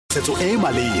Setso e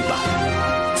maleba.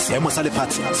 Seemo sa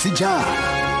lefatshe se jang.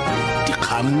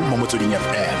 Dikgang mo motsweding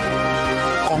FM.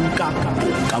 Konka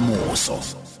bokamoso.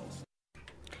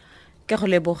 Ke go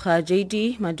leboga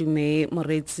JD Madume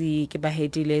moretsi ke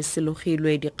bahedile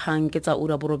selogilwe dikgang ke tsa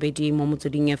ura Borobedi mo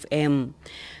motsweding FM.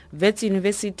 Wits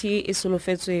University e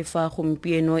solofetswe fa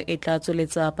gompieno e tla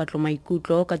tsweletsa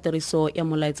patlomaikutlo ka tiriso ya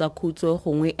molaetsa khutso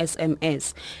gongwe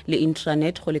SMS le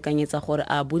intranet go lekanyetsa gore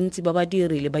a bontsi ba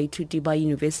badiri le baithuti ba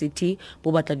university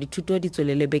bo batla dithuto di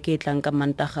tswelele beke tlang ka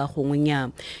Mantaga gongwe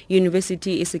nyaa.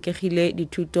 University e sekegile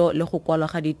dithuto le go kwalwa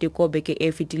ga diteko beke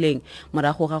e fetileng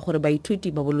morago ga gore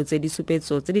baithuti ba bolotse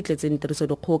disupetso tse di tletseng tiriso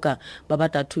dikgoka ba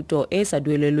batla thuto e sa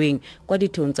duelelweng kwa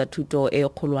ditheong tsa thuto e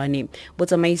kgolwane.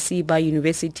 Botsamaisi ba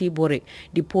university bore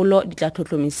dipholo di tla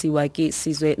tlhotlhomisiwa ke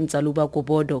Sizwe Ntsaluba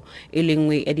Kobodo e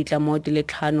lengwe ya ditlamo di le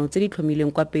 5 tse di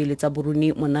tlhomileng kwa pele tsa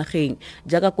boruni mo nageng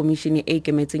jaaka komishene e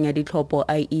ikemetseng ya ditlhopho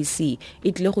IEC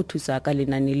e tlile go thusa ka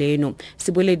lenane leno.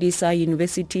 Seboledi sa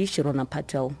University Shirona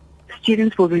Patel.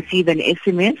 Students will receive an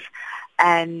SMS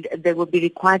and they will be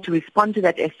required to respond to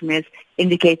that SMS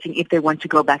indicating if they want to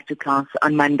go back to class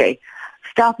on Monday.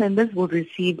 Staff members will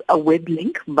receive a web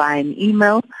link via an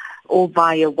email or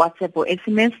via WhatsApp or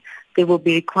SMS. They will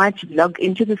be required to log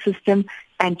into the system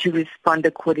and to respond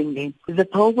accordingly. The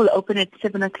poll will open at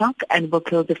 7 o'clock and will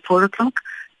close at 4 o'clock.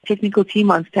 Technical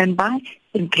team on standby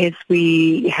in case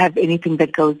we have anything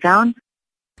that goes down.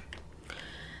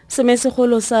 Seme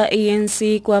segolo sa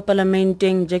ANC kwa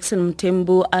palamenteng Jackson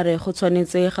Mthembu a re go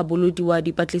tshwanetse ga bolodiwa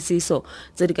dipatlisiso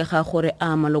tse di ka ga gore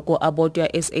a maloko a boto ya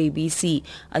SABC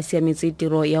a siametse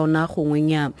tiro ya ona gongwe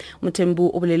nyaa.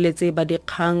 Mthembu o boleletse ba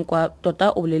dikgang kwa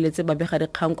tota o boleletse ba bega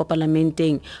dikgang kwa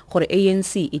palamenteng gore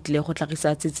ANC e tlile go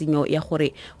tlhagisa tsetsinyo ya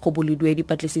gore go bolodiwe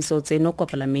dipatlisiso tseno kwa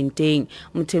palamenteng.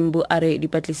 Mthembu a re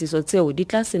dipatlisiso tseo di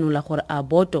tla senola gore a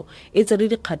boto e tsere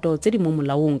dikgato tse di mo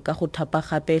molaong ka go thapa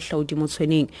gape hlaodi mo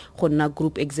tshweneng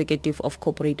Group Executive of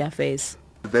Corporate Affairs.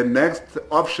 The next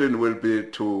option will be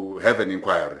to have an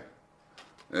inquiry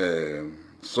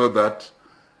so that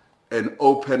an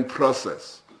open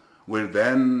process will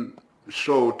then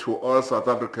show to all South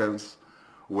Africans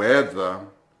whether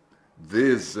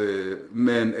these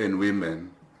men and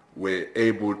women were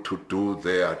able to do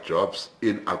their jobs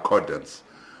in accordance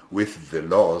with the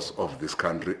laws of this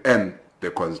country and the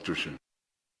Constitution.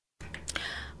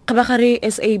 Kabagare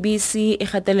SABC e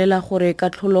gatelela gore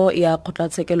katlholo ya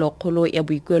kgotlatshekelo kgolo ya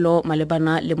boikuelo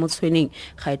malebana le motshweneng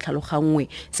ga e tlhalogangwe.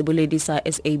 Seboledi sa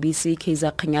SABC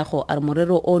Kaiza Kganyago a re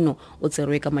morero ono o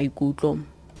tserwe ka maikutlo.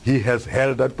 He has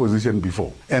held that position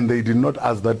before and they did not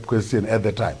ask that question at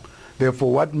the time.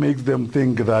 Therefore, what makes them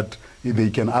think that they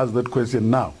can ask that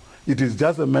question now? It is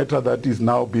just a matter that is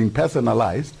now being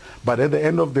personalized, but at the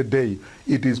end of the day,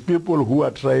 it is people who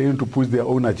are trying to push their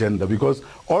own agenda, because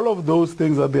all of those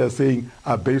things that they are saying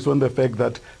are based on the fact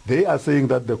that they are saying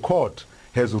that the court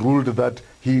has ruled that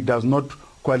he does not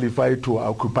qualify to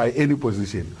occupy any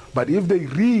position. But if they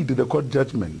read the court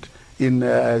judgment in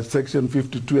section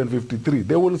 52 and 53,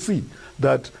 they will see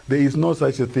that there is no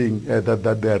such a thing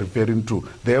that they are referring to.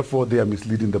 Therefore, they are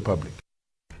misleading the public.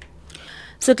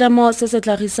 Setlamo se se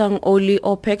tlhagisang oli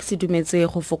OPEC se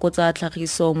dumetse go fokotsa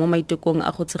tlhagiso mo maitekong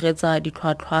a go tshegetsa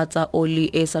ditlhwatlhwa tsa oli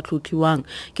e sa tlhotlhiwang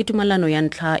ke tumalano ya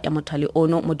ntlha ya mothale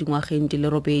ono mo dingwageng di le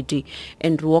robedi.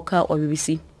 Andrew Walker wa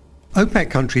BBC.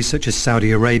 OPEC countries such as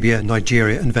Saudi Arabia,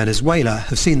 Nigeria and Venezuela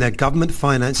have seen their government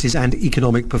finances and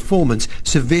economic performance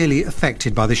severely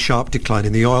affected by the sharp decline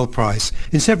in the oil price.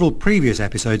 In several previous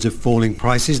episodes of falling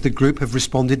prices, the group have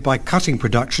responded by cutting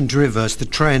production to reverse the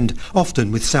trend, often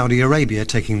with Saudi Arabia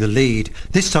taking the lead.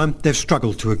 This time, they've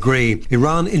struggled to agree.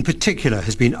 Iran, in particular,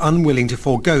 has been unwilling to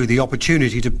forego the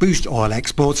opportunity to boost oil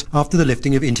exports after the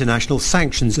lifting of international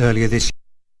sanctions earlier this year.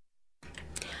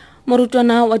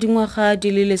 Morutwana wa dingwaga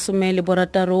di le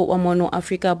 16 wa mono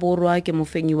Afrika Borwa ke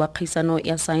mofenyi wa kgisano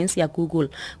ya science ya Google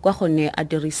kwa gone a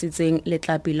dirisitseng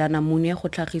letlapi la namune go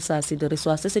tlhagisa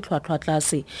sediriswa se se tlhwatlhwa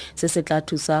tlase se se tla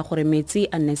thusa gore metsi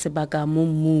a nne sebaka mo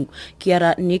mmung.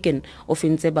 Kiara Niken o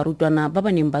fentse barutwana ba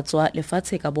ba neng ba tswa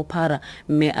lefatshe ka bophara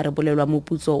mme a re bolelwa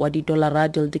moputso wa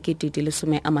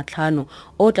 $50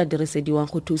 o tla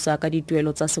dirisediwang go thusa ka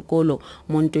dituelo tsa sekolo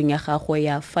mo ntweng ya gagwe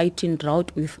ya Fighting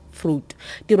Drought with Fruit.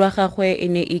 Gagwe e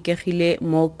ne ikegile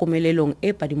mo komelelong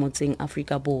e padimotseng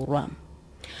Afrika Borwa.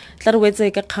 Tla re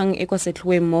wetse ka kgang e kwa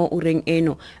setlhoeng mo ureng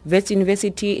eno. Wits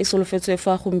University e solofetswe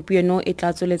fa gompieno e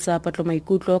tla tsweletsa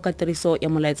patlomaikutlo ka tiriso ya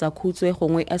molaetsa khutso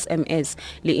gongwe SMS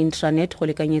le intranet go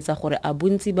lekanyetsa gore a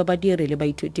bontsi ba badiri le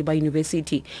baithuti ba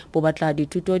university bo batla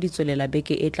dithuto di tswelela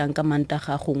beke e tlang ka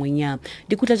Mantaga gongwe nyaa.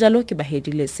 Dikutla jalo ke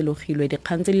bahedile selogilwe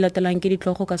dikgang tse di latelang ke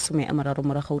ditlhogo ka 13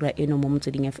 morago eno mo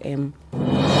motsweding FM.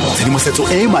 tshedimosetso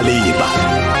e e maleba,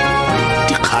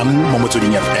 dikgang mo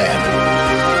motsweding FM,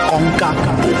 konka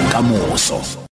bokamoso.